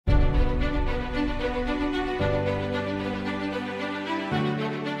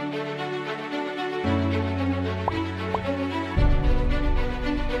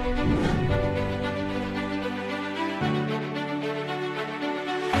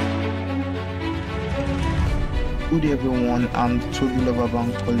Good day everyone, I'm Toby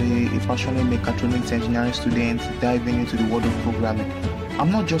Lovabankole, a passionate mechatronics engineering student diving into the world of programming. I'm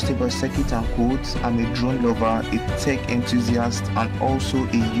not just about circuit and codes, I'm a drone lover, a tech enthusiast, and also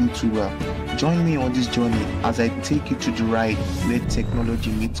a YouTuber. Join me on this journey as I take you to the ride where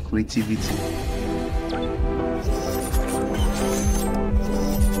technology meets creativity.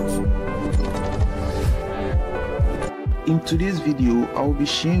 In today's video, I will be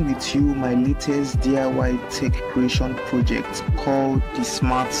sharing with you my latest DIY tech creation project called the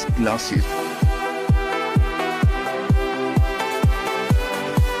Smart Glasses.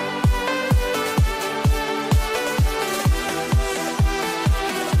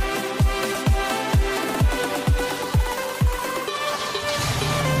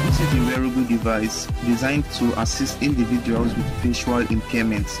 This is a wearable device designed to assist individuals with visual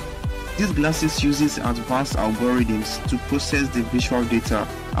impairments. These glasses uses advanced algorithms to process the visual data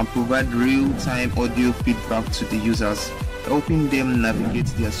and provide real-time audio feedback to the users, helping them navigate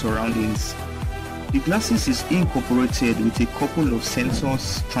their surroundings. The glasses is incorporated with a couple of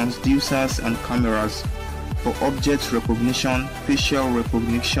sensors, transducers, and cameras for object recognition, facial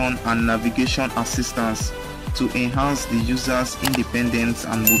recognition, and navigation assistance to enhance the user's independence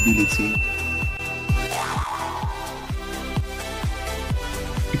and mobility.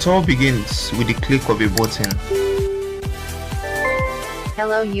 It all begins with the click of a button.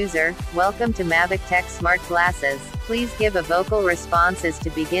 Hello user, welcome to Mavic Tech Smart Glasses. Please give a vocal responses to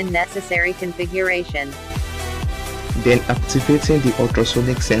begin necessary configuration. Then activating the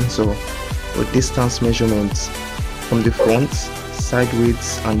ultrasonic sensor for distance measurements from the front,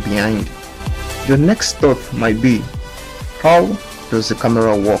 sideways, and behind. Your next thought might be, how does the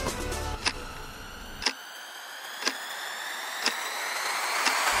camera work?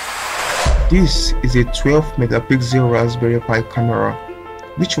 This is a 12 megapixel Raspberry Pi camera,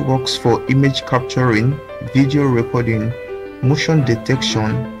 which works for image capturing, video recording, motion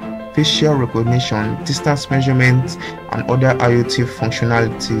detection, facial recognition, distance measurement, and other IoT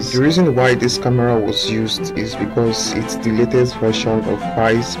functionalities. The reason why this camera was used is because it's the latest version of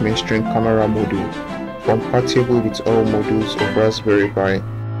Pi's mainstream camera module, compatible with all models of Raspberry Pi.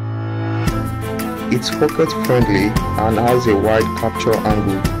 It's pocket friendly and has a wide capture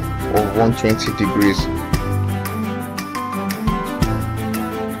angle of 120 degrees,